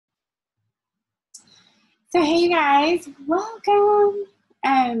So hey guys, welcome.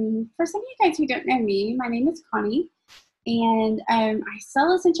 For some of you guys who don't know me, my name is Connie, and I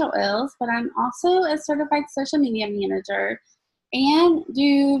sell essential oils, but I'm also a certified social media manager and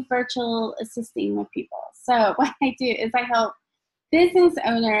do virtual assisting with people. So what I do is I help business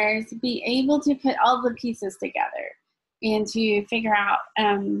owners be able to put all the pieces together and to figure out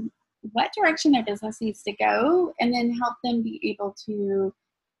what direction their business needs to go, and then help them be able to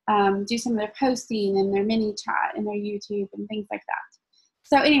do some of their posting and their mini chat and their YouTube and things like that.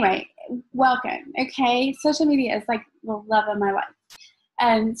 So anyway, welcome. Okay, social media is like the love of my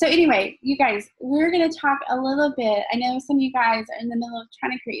life. So anyway, you guys, we're going to talk a little bit. I know some of you guys are in the middle of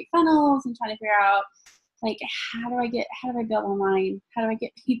trying to create funnels and trying to figure out, like, how do I build online? How do I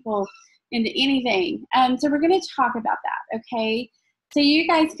get people into anything? So we're going to talk about that. Okay, so you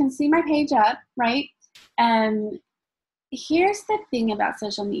guys can see my page up, right? Here's the thing about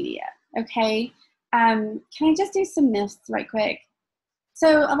social media, okay? Can I just do some myths right quick?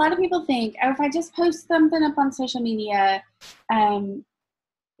 So a lot of people think, oh, if I just post something up on social media,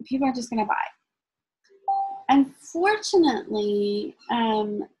 people are just going to buy. Unfortunately,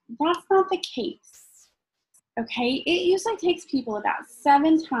 that's not the case, okay? It usually takes people about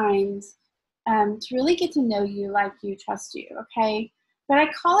 7 times to really get to know you, like you, trust you, okay? But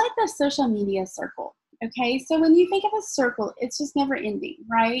I call it the social media circle. Okay, so when you think of a circle, it's just never ending,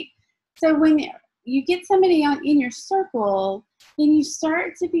 right? So when you get somebody in your circle, then you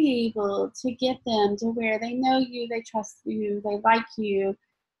start to be able to get them to where they know you, they trust you, they like you,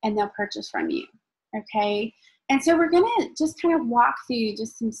 and they'll purchase from you, okay? And so we're gonna just kind of walk through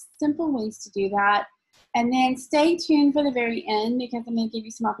just some simple ways to do that. And then stay tuned for the very end, because I'm gonna give you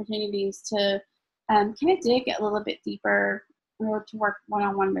some opportunities to kind of dig a little bit deeper or to work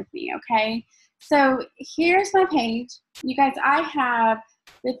one-on-one with me, okay? So here's my page. You guys, I have,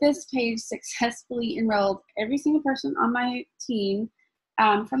 with this page, successfully enrolled every single person on my team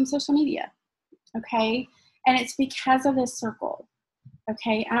from social media, okay? And it's because of this circle,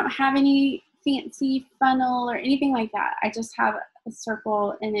 okay? I don't have any fancy funnel or anything like that. I just have a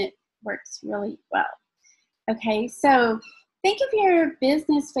circle, and it works really well, okay? So think of your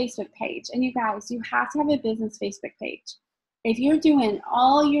business Facebook page. And you guys, you have to have a business Facebook page. If you're doing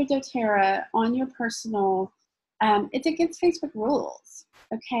all your doTERRA on your personal, it's against Facebook rules,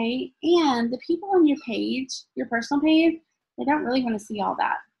 okay? And the people on your page, your personal page, they don't really want to see all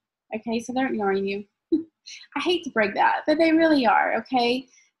that, okay? So they're ignoring you. I hate to break that, but they really are, okay?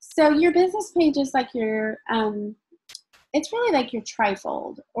 So your business page is like your, it's really like your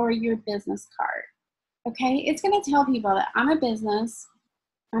trifold or your business card, okay? It's going to tell people that I'm a business,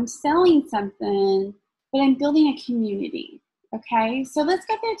 I'm selling something, but I'm building a community. Okay, so let's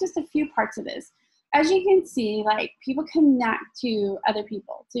get through just a few parts of this. As you can see, like, people connect to other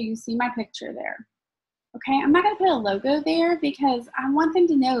people. So you see my picture there. Okay, I'm not gonna put a logo there because I want them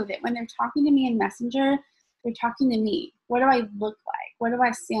to know that when they're talking to me in Messenger, they're talking to me. What do I look like? What do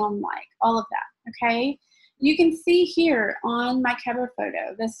I sound like? All of that, okay? You can see here on my cover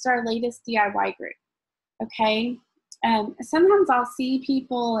photo, this is our latest DIY group, okay? Sometimes I'll see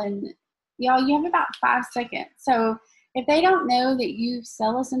people and y'all, you have about 5 seconds. So if they don't know that you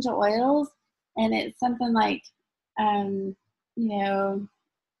sell essential oils and it's something like, you know,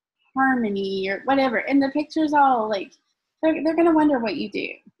 Harmony or whatever, and the picture's all like, they're going to wonder what you do.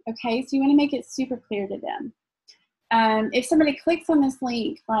 Okay, so you want to make it super clear to them. If somebody clicks on this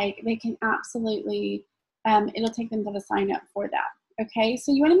link, like, they can absolutely, it'll take them to the sign up for that. Okay,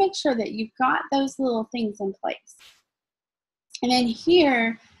 so you want to make sure that you've got those little things in place. And then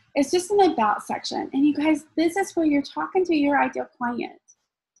here, it's just an about section. And you guys, this is where you're talking to your ideal client.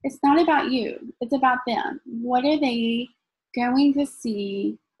 It's not about you, it's about them. What are they going to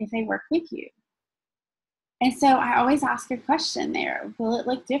see if they work with you? And so I always ask a question there. Will it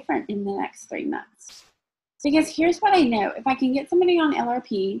look different in the next 3 months? Because here's what I know. If I can get somebody on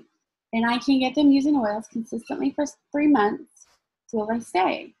LRP and I can get them using oils consistently for 3 months, will they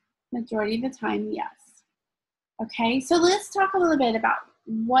stay? Majority of the time, yes. Okay, so let's talk a little bit about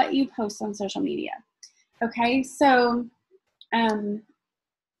what you post on social media. Okay, so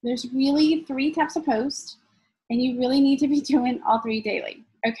there's really 3 types of posts, and you really need to be doing all 3 daily.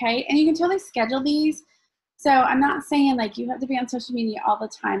 Okay, and you can totally schedule these. So I'm not saying like you have to be on social media all the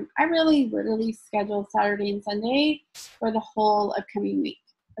time. I really literally schedule Saturday and Sunday for the whole upcoming week.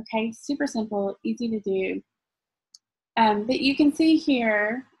 Okay, super simple, easy to do. But you can see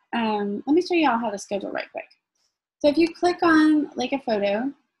here, let me show you all how to schedule right quick. So if you click on like a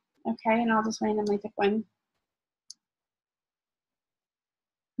photo, okay, and I'll just randomly pick one.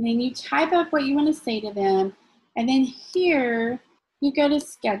 And then you type up what you want to say to them. And then here you go to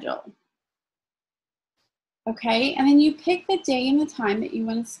schedule. Okay, and then you pick the day and the time that you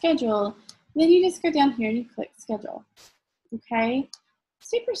want to schedule. Then you just go down here and you click schedule. Okay,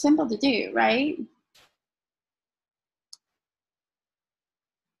 super simple to do, right?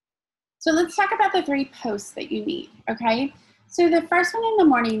 So let's talk about the 3 posts that you need, okay? So the first one in the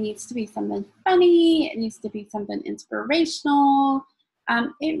morning needs to be something funny. It needs to be something inspirational.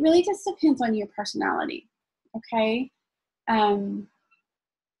 It really just depends on your personality, okay?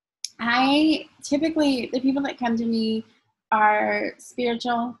 I typically, the people that come to me are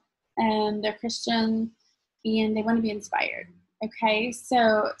spiritual and they're Christian and they want to be inspired, okay?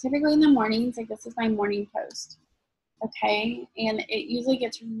 So typically in the mornings, like this is my morning post, okay? And it usually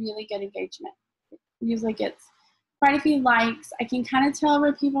gets really good engagement. It usually gets quite a few likes. I can kind of tell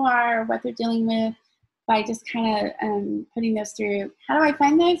where people are, what they're dealing with by just kind of putting those through. How do I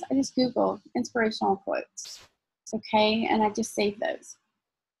find those? I just Google inspirational quotes, okay? And I just save those.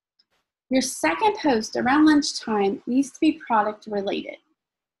 Your second post around lunchtime needs to be product related,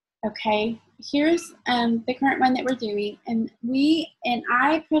 okay? Here's the current one that we're doing, and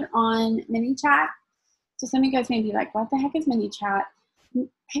I put on ManyChat. So some of you guys may be like, what the heck is ManyChat?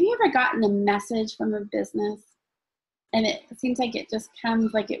 Have you ever gotten a message from a business and it seems like it just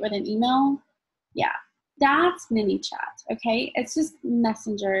comes like it would an email? Yeah, that's ManyChat, okay? It's just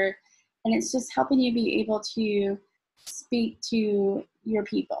Messenger, and it's just helping you be able to speak to your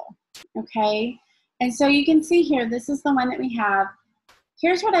people, okay? And so you can see here, this is the one that we have.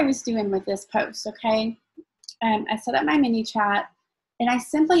 Here's what I was doing with this post, okay? I set up my ManyChat, and I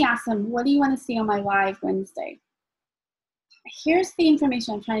simply asked them, what do you want to see on my live Wednesday? Here's the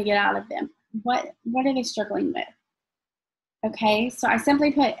information I'm trying to get out of them. What are they struggling with? Okay, so I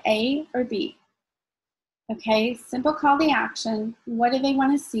simply put A or B. Okay, simple call to action. What do they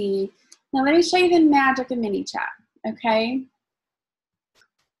want to see? Now let me show you the magic of ManyChat, okay?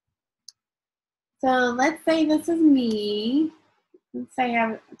 So let's say this is me. Let's say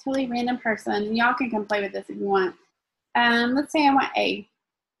I'm a totally random person. Y'all can come play with this if you want. Let's say I want A,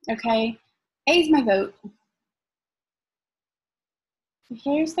 okay? A is my vote.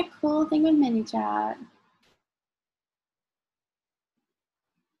 Here's the cool thing with ManyChat.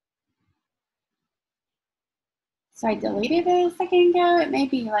 So I deleted it a second ago. It may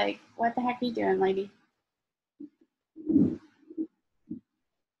be like, what the heck are you doing, lady?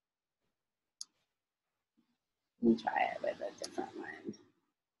 Let me try it with a different one.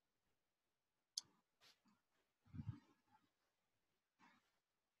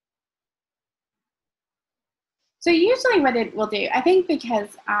 So usually what it will do, I think because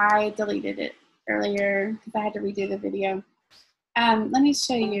I deleted it earlier because I had to redo the video. Let me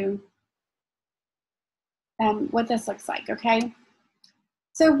show you what this looks like, okay?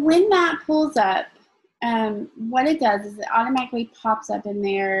 So when that pulls up, what it does is it automatically pops up in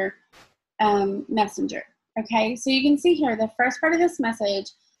their Messenger, okay? So you can see here the first part of this message,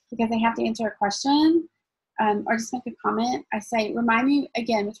 because they have to answer a question or just make a comment, I say, remind me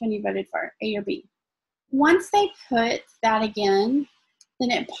again which one you voted for, A or B. Once they put that again,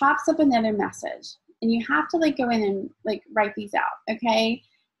 then it pops up another message. And you have to like go in and like write these out, okay?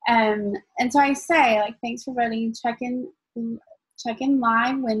 And so I say, like, thanks for voting, check in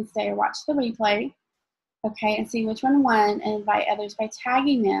live Wednesday or watch the replay, okay, and see which one won and invite others by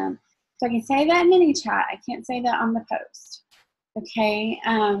tagging them. So I can say that in ManyChat. I can't say that on the post, okay?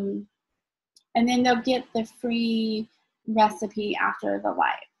 And then they'll get the free recipe after the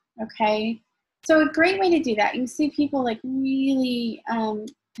live, okay? So a great way to do that, you can see people like really,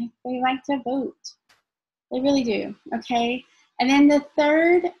 they like to vote. They really do, okay? And then the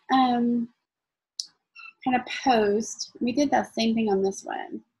third kind of post, we did that same thing on this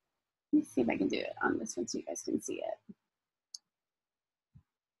one. Let me see if I can do it on this one so you guys can see it.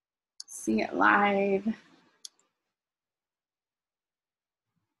 See it live.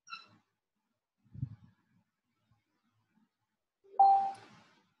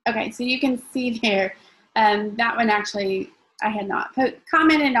 Okay, so you can see there, that one actually I had not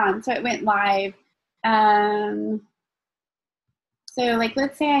commented on, so it went live. So like,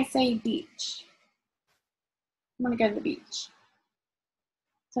 let's say I say beach. I want to go to the beach.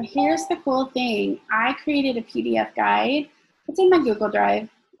 So here's the cool thing. I created a PDF guide. It's in my Google Drive,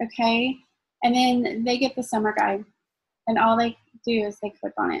 okay? And then they get the summer guide, and all they do is they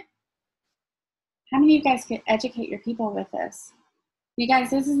click on it. How many of you guys could educate your people with this? You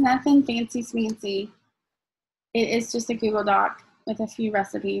guys, this is nothing fancy smancy. It is just a Google Doc with a few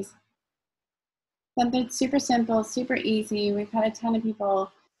recipes. Something super simple, super easy. We've had a ton of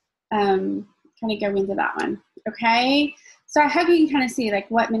people kind of go into that one, okay? So I hope you can kind of see like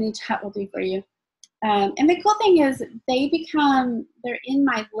what ManyChat will do for you. And the cool thing is they're in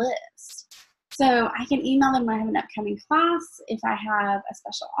my list. So I can email them when I have an upcoming class, if I have a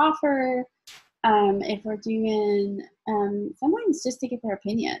special offer, if we're doing, sometimes just to get their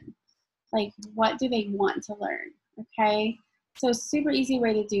opinion. Like, what do they want to learn? Okay. So super easy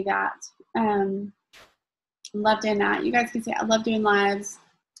way to do that. Love doing that. You guys can see I love doing lives.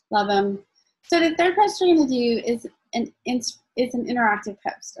 Love them. So the third post you're going to do is an interactive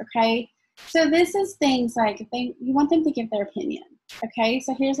post. Okay. So this is things like you want them to give their opinion. Okay.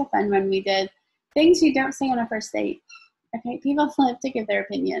 So here's a fun one we did. Things you don't say on a first date. Okay. People love to give their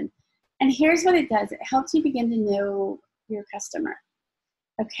opinion. And here's what it does. It helps you begin to know your customer.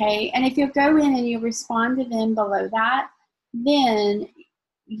 Okay. And if you go in and you respond to them below that, then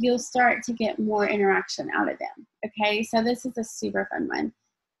you'll start to get more interaction out of them. Okay. So this is a super fun one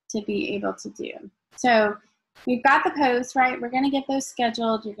to be able to do. So we've got the posts, right? We're going to get those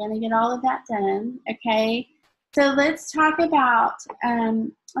scheduled. You're going to get all of that done. Okay. So let's talk about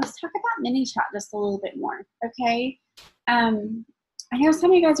ManyChat just a little bit more. Okay. I know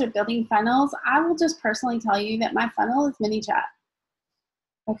some of you guys are building funnels. I will just personally tell you that my funnel is ManyChat.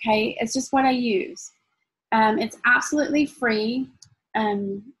 Okay. It's just what I use. It's absolutely free.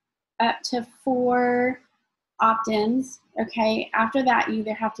 Up to 4 opt-ins. Okay. After that, you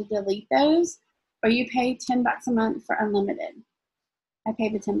either have to delete those or you pay $10 a month for unlimited. I pay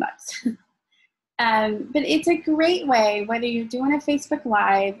the $10. But it's a great way, whether you're doing a Facebook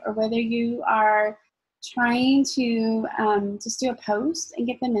Live or whether you are trying to just do a post and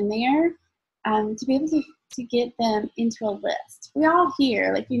get them in there, to be able to get them into a list. We all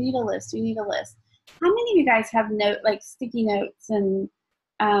hear, like, you need a list, you need a list. How many of you guys have sticky notes and,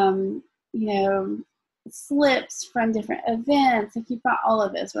 slips from different events? Like, you've got all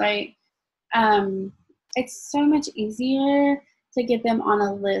of this, right? It's so much easier to get them on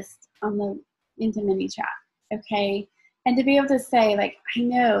a list into ManyChat, okay? And to be able to say, like, I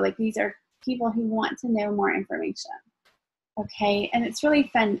know, like, these are people who want to know more information, okay? And it's really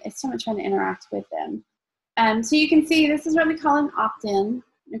fun. It's so much fun to interact with them. So you can see this is what we call an opt-in,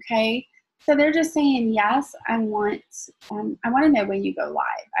 okay? So they're just saying, yes, I want to know when you go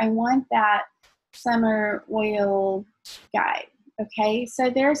live. I want that summer oil guide, okay? So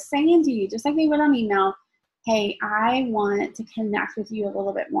they're saying to you, just like they would on email, hey, I want to connect with you a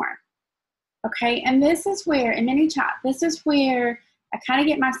little bit more, okay? And this is where, in ManyChat, this is where I kind of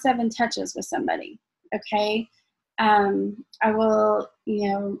get my 7 touches with somebody, okay? I will,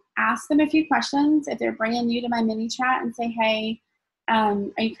 ask them a few questions if they're brand new to my ManyChat and say, hey, are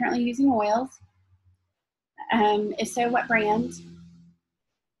you currently using oils? If so, what brand?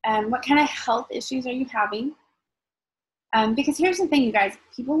 What kind of health issues are you having? Because here's the thing, you guys,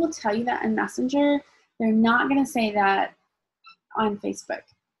 people will tell you that in Messenger. They're not going to say that on Facebook,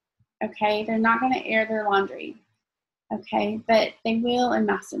 okay? They're not going to air their laundry, okay? But they will in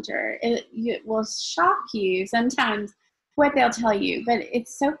Messenger. It will shock you sometimes what they'll tell you, but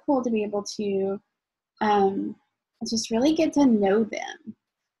it's so cool to be able to just really get to know them.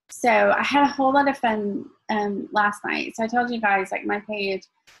 So I had a whole lot of fun last night. So I told you guys, like, my page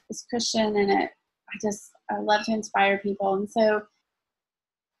is Christian, and I love to inspire people. And so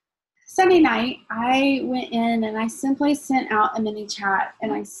Sunday night, I went in and I simply sent out a ManyChat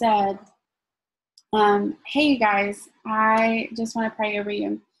and I said, hey, you guys, I just want to pray over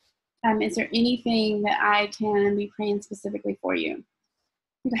you. Is there anything that I can be praying specifically for you?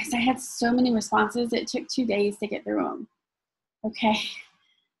 You guys, I had so many responses. It took 2 days to get through them. Okay.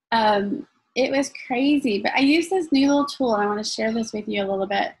 It was crazy, but I used this new little tool, and I want to share this with you a little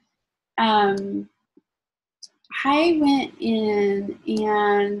bit. I went in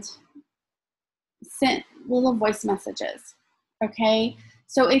and sent little voice messages, okay?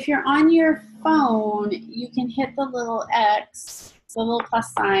 So if you're on your phone, you can hit the little X, the little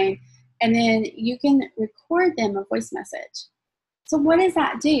plus sign, and then you can record them a voice message. So what does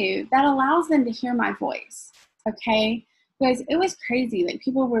that do? That allows them to hear my voice, okay? Guys, it was crazy. Like,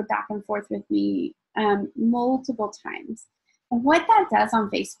 people were back and forth with me multiple times. And what that does on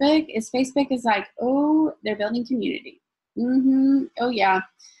Facebook is like, oh, they're building community. Oh, yeah.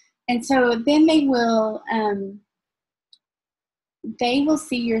 And so then they will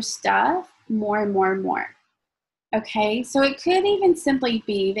see your stuff more and more and more. Okay, so it could even simply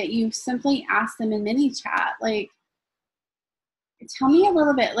be that you simply ask them in ManyChat, like, tell me a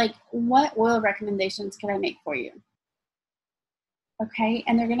little bit, like, what oil recommendations can I make for you? Okay,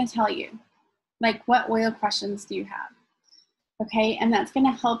 and they're going to tell you, like, what oil questions do you have? Okay, and that's going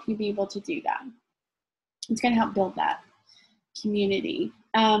to help you be able to do that. It's going to help build that community.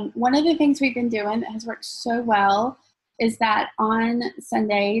 One of the things we've been doing that has worked so well is that on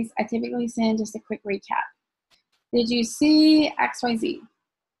Sundays, I typically send just a quick recap. Did you see XYZ?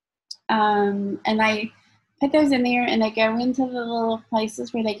 And I put those in there, and they go into the little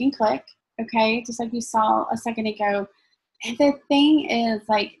places where they can click, okay, just like you saw a second ago. And the thing is,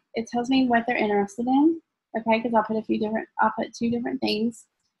 like, it tells me what they're interested in, okay, because I'll put two different things.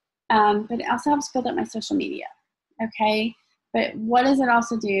 But it also helps build up my social media, okay? But what does it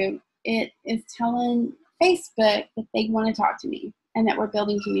also do? It is telling Facebook that they want to talk to me and that we're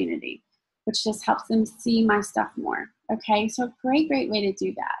building community, which just helps them see my stuff more, okay? So great way to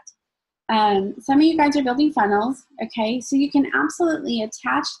do that. Some of you guys are building funnels, okay? So you can absolutely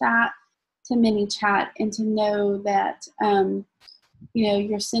attach that to ManyChat and to know that,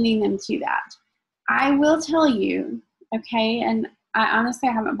 you're sending them to that. I will tell you, okay, and I honestly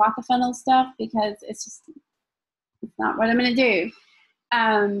haven't bought the funnel stuff because it's not what I'm going to do.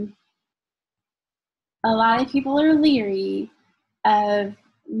 A lot of people are leery of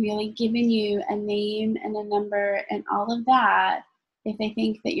really giving you a name and a number and all of that if they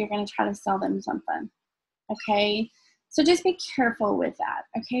think that you're going to try to sell them something, okay? So just be careful with that,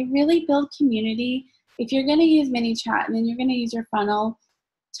 okay? Really build community. If you're going to use ManyChat and then you're going to use your funnel,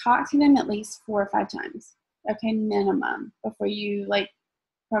 talk to them at least 4 or 5 times, okay, minimum, before you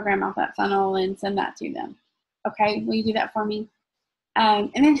program out that funnel and send that to them. Okay, will you do that for me?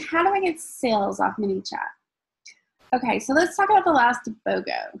 And then how do I get sales off ManyChat? Okay, so let's talk about the last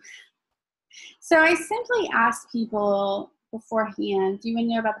BOGO. So I simply ask people beforehand, do you want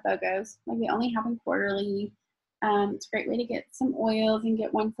to know about the BOGOs? Like, they only happen quarterly. It's a great way to get some oils and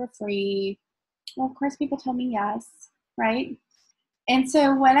get one for free. Well, of course, people told me yes, right? And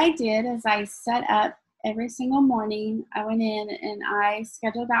so what I did is I set up every single morning. I went in and I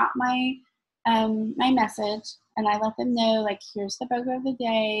scheduled out my my message, and I let them know, like, here's the BOGO of the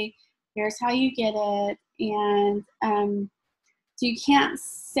day, here's how you get it, and so you can't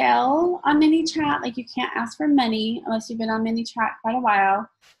sell on ManyChat, like you can't ask for money unless you've been on ManyChat quite a while,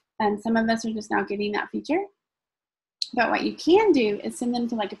 and some of us are just now getting that feature. But what you can do is send them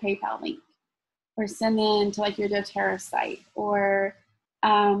to like a PayPal link, or send them to like your doTERRA site, or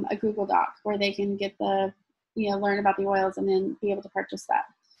a Google Doc where they can get learn about the oils and then be able to purchase that.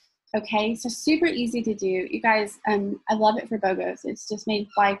 Okay, so super easy to do. You guys, I love it for BOGOs. It's just made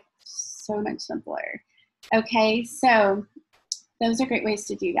life so much simpler. Okay, so those are great ways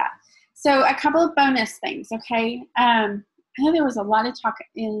to do that. So a couple of bonus things, okay? I know there was a lot of talk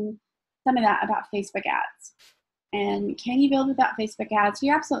in some of that about Facebook ads. And can you build without Facebook ads?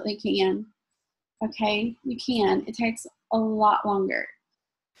 You absolutely can. Okay, you can. It takes a lot longer.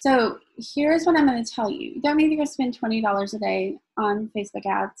 So here's what I'm going to tell you. You don't need to go spend $20 a day on Facebook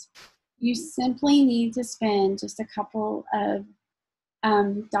ads. You simply need to spend just a couple of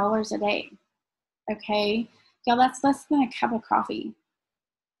dollars a day. Okay, y'all, that's less than a cup of coffee.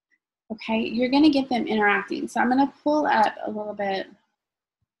 Okay, you're going to get them interacting. So I'm going to pull up a little bit.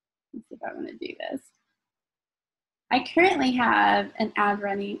 Let's see if I want to do this. I currently have an ad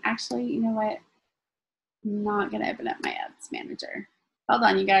running. Actually, you know what? I'm not going to open up my ads manager. Hold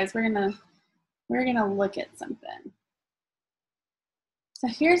on, you guys. We're gonna look at something. So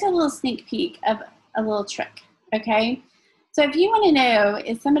here's a little sneak peek of a little trick. Okay. So if you want to know,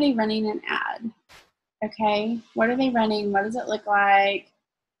 is somebody running an ad? Okay. What are they running? What does it look like?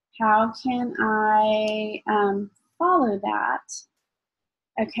 How can I follow that?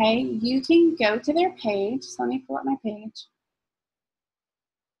 Okay. You can go to their page. So let me pull up my page.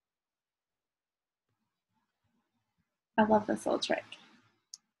 I love this little trick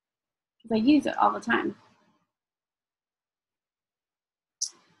because I use it all the time.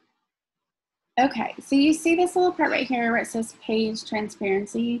 Okay, so you see this little part right here where it says page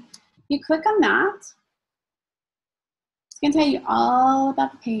transparency. You click on that. It's going to tell you all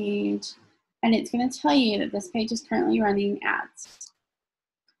about the page, and it's going to tell you that this page is currently running ads.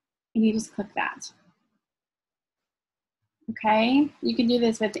 And you just click that. Okay, you can do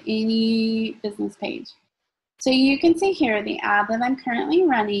this with any business page. So you can see here the ad that I'm currently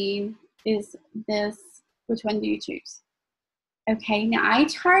running is this. Which one do you choose? Okay, now I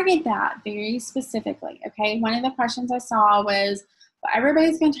target that very specifically. Okay, one of the questions I saw was, well,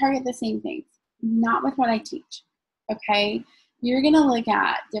 everybody's going to target the same things. Not with what I teach. Okay, you're going to look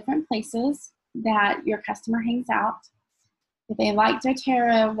at different places that your customer hangs out. If they like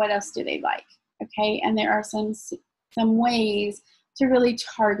doTERRA, what else do they like? Okay, and there are some ways to really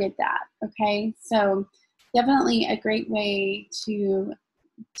target that. Okay, so definitely a great way to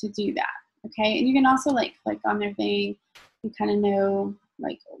do that. Okay, and you can also like click on their thing. You kind of know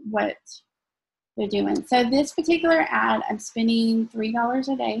like what they're doing. So this particular ad, I'm spending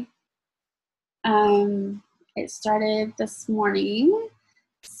 $3 a day. It started this morning,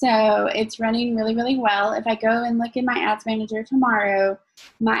 So it's running really, really well. If I go and look in my ads manager tomorrow,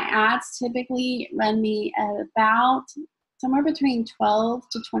 my ads typically run me about somewhere between 12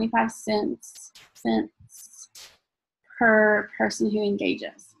 to 25 cents per person who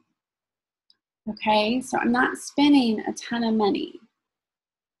engages. Okay, so I'm not spending a ton of money,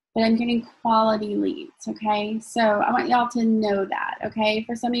 but I'm getting quality leads. Okay, so I want y'all to know that. Okay,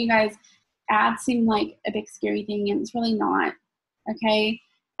 for some of you guys, ads seem like a big scary thing, and it's really not. Okay,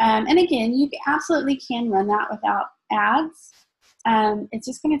 and again, you absolutely can run that without ads. It's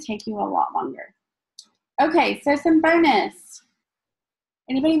just going to take you a lot longer. Okay, so some bonus.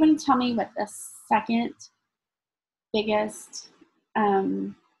 Anybody want to tell me what the second biggest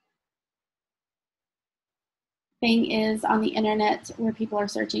thing is on the internet where people are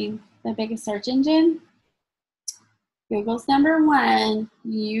searching? The biggest search engine? Google's number one,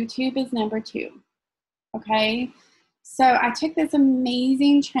 YouTube is number two. Okay, so I took this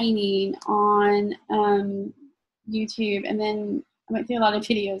amazing training on YouTube, and then I went through a lot of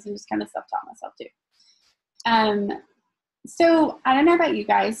videos and just kind of self-taught myself too. So I don't know about you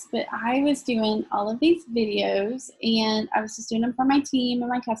guys, but I was doing all of these videos, and I was just doing them for my team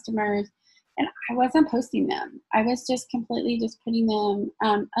and my customers, and I wasn't posting them. I was just completely just putting them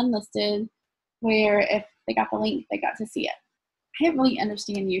unlisted, where if they got the link, they got to see it. I didn't really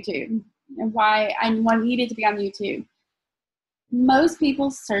understand YouTube and why I needed to be on YouTube. Most people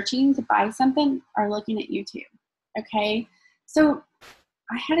searching to buy something are looking at YouTube. Okay, so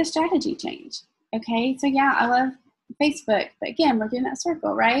I had a strategy change. Okay, so yeah, I love Facebook, but again, we're doing that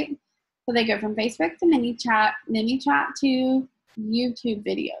circle, right? So they go from Facebook to ManyChat to YouTube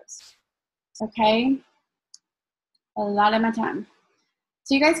videos. Okay, a lot of my time.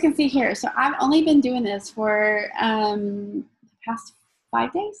 So you guys can see here. So I've only been doing this for the past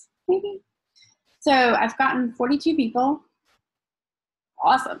 5 days, maybe. So I've gotten 42 people.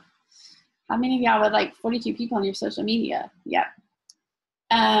 Awesome. How many of y'all would like 42 people on your social media? Yep.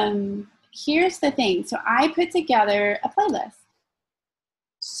 Here's the thing. So I put together a playlist.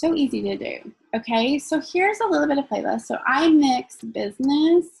 So easy to do. Okay, so here's a little bit of playlist. So I mix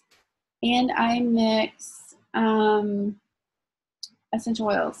business and I mix essential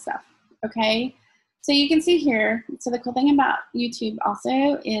oil stuff. Okay, so you can see here. So the cool thing about YouTube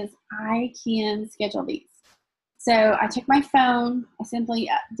also is I can schedule these. So I took my phone, I simply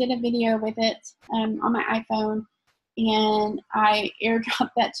did a video with it on my iPhone, and I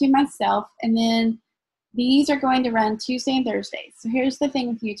airdropped that to myself, and then these are going to run Tuesday and Thursdays. So here's the thing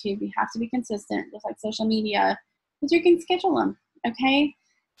with YouTube. You have to be consistent, just like social media, because you can schedule them, okay?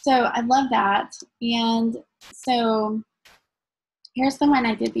 So I love that. And so here's the one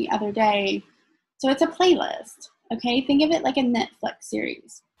I did the other day. So it's a playlist, okay? Think of it like a Netflix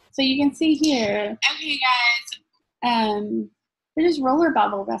series. So you can see here, okay, guys, there's roller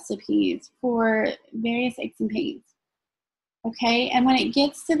bubble recipes for various aches and pains, okay? And when it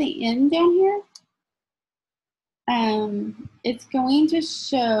gets to the end down here, it's going to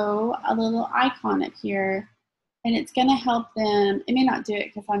show a little icon up here, and it's going to help them. It may not do it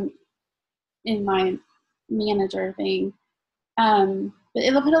because I'm in my manager thing, but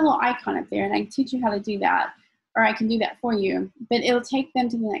it'll put a little icon up there, and I can teach you how to do that, or I can do that for you, but it'll take them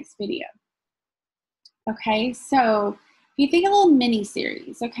to the next video. Okay, so if you think a little mini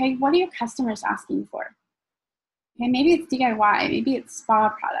series, okay, what are your customers asking for? Okay, maybe it's DIY, maybe it's spa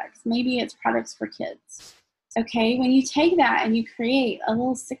products, maybe it's products for kids. Okay, when you take that and you create a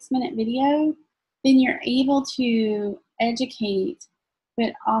little 6-minute video, then you're able to educate,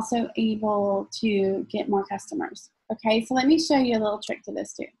 but also able to get more customers. Okay, so let me show you a little trick to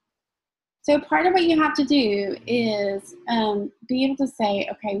this too. So part of what you have to do is be able to say,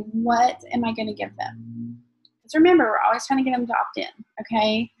 okay, what am I going to give them? Because remember, we're always trying to get them to opt in,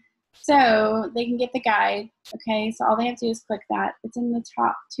 okay? So they can get the guide, okay? So all they have to do is click that. It's in the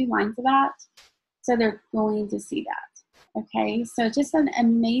top 2 lines of that. So they're going to see that, okay? So just an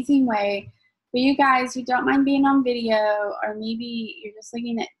amazing way for you guys who don't mind being on video, or maybe you're just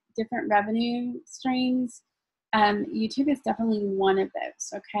looking at different revenue streams. YouTube is definitely one of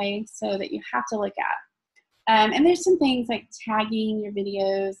those, okay? So that you have to look at. And there's some things like tagging your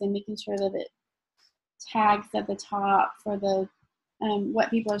videos and making sure that it tags at the top for the what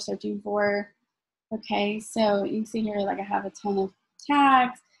people are searching for. Okay, so you can see here, like I have a ton of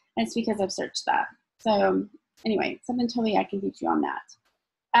tags, and it's because I've searched that. So anyway, something totally I can teach you on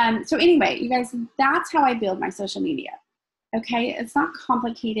that. So anyway, you guys, that's how I build my social media. Okay, it's not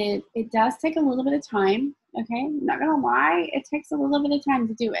complicated. It does take a little bit of time. Okay, I'm not gonna lie, it takes a little bit of time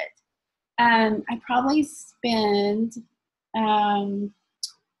to do it. I probably spend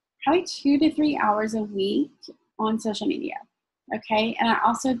probably 2 to 3 hours a week on social media. okay? And I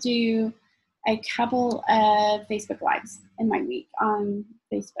also do a couple of Facebook Lives in my week on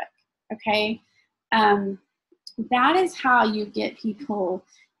Facebook, okay? That is how you get people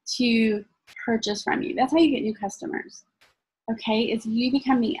to purchase from you. That's how you get new customers, okay? Is you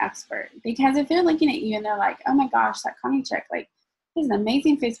become the expert. Because if they're looking at you and they're like, oh my gosh, that Connie chick, like, she has an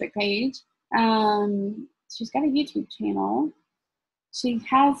amazing Facebook page. She's got a YouTube channel. She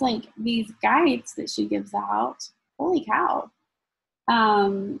has like these guides that she gives out. Holy cow.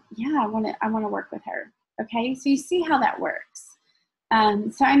 Yeah, I want to work with her. Okay. So you see how that works.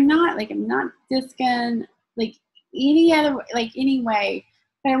 So I'm not discing like any way,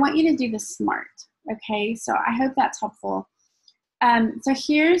 but I want you to do this smart. Okay. So I hope that's helpful. So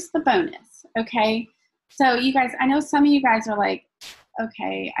here's the bonus. Okay. So you guys, I know some of you guys are like,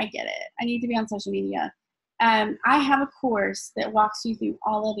 okay, I get it. I need to be on social media. I have a course that walks you through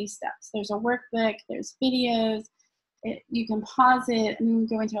all of these steps. There's a workbook, there's videos, you can pause it, and we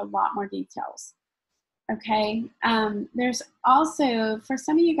go into a lot more details. Okay. There's also, for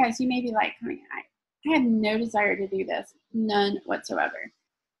some of you guys, you may be like, I have no desire to do this, none whatsoever.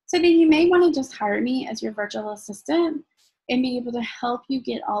 So then you may want to just hire me as your virtual assistant and be able to help you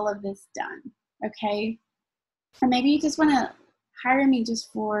get all of this done. Okay. Or maybe you just want to hire me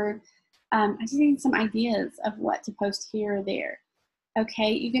just for, I just need some ideas of what to post here or there.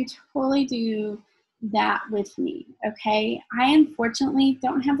 Okay, you can totally do that with me. Okay, I unfortunately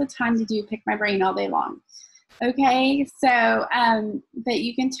don't have the time to do pick my brain all day long. Okay, so, but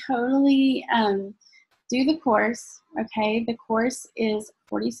you can totally do the course. Okay, the course is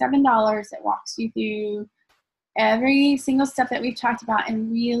 $47. It walks you through every single step that we've talked about,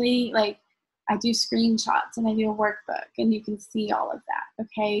 and really, like, I do screenshots and I do a workbook, and you can see all of that.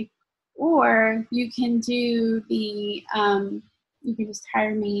 Okay, or you can do the you can just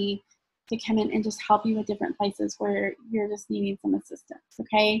hire me to come in and just help you with different places where you're just needing some assistance.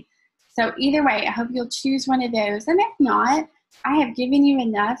 Okay, so either way, I hope you'll choose one of those, and if not, I have given you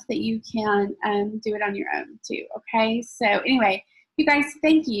enough that you can do it on your own too. Okay, so anyway, you guys,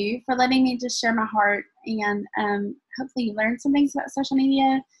 thank you for letting me just share my heart, and hopefully you learned some things about social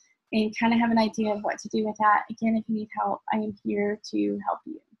media and kind of have an idea of what to do with that. Again, if you need help, I am here to help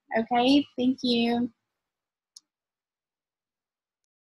you. Okay, thank you.